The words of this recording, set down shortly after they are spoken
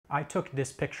I took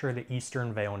this picture of the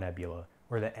Eastern Veil Nebula,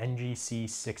 or the NGC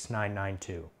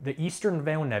 6992. The Eastern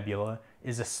Veil Nebula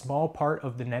is a small part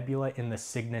of the nebula in the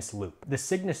Cygnus Loop. The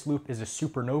Cygnus Loop is a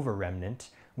supernova remnant,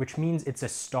 which means it's a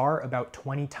star about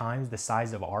 20 times the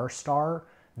size of our star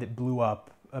that blew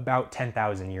up about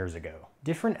 10,000 years ago.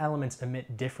 Different elements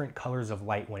emit different colors of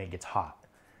light when it gets hot.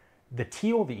 The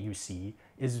teal that you see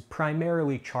is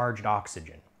primarily charged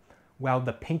oxygen, while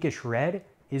the pinkish red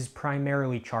is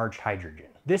primarily charged hydrogen.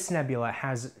 This nebula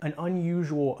has an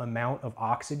unusual amount of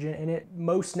oxygen in it.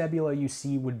 Most nebula you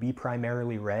see would be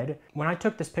primarily red. When I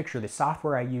took this picture, the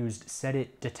software I used said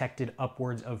it detected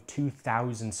upwards of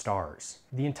 2,000 stars.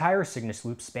 The entire Cygnus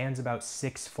Loop spans about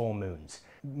 6 full moons,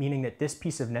 meaning that this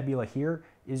piece of nebula here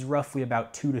is roughly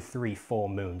about 2 to 3 full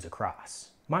moons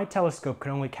across. My telescope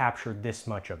can only capture this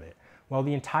much of it. While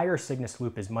the entire Cygnus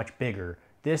Loop is much bigger,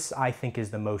 this I think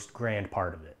is the most grand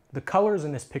part of it. The colors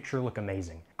in this picture look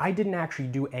amazing. I didn't actually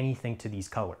do anything to these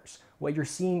colors. What you're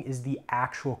seeing is the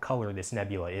actual color this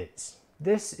nebula is.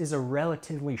 This is a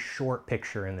relatively short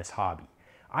picture in this hobby.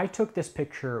 I took this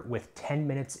picture with 10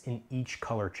 minutes in each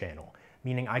color channel,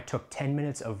 meaning I took 10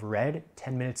 minutes of red,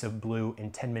 10 minutes of blue,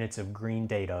 and 10 minutes of green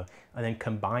data, and then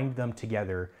combined them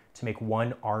together to make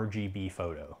one RGB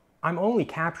photo. I'm only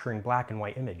capturing black and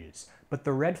white images, but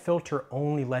the red filter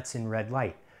only lets in red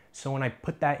light. So when I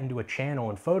put that into a channel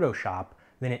in Photoshop,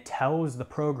 then it tells the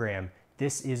program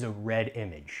this is a red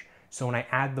image. So when I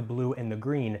add the blue and the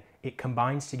green, it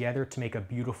combines together to make a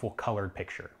beautiful colored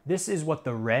picture. This is what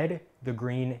the red, the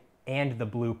green, and the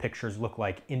blue pictures look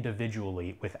like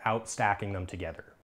individually without stacking them together.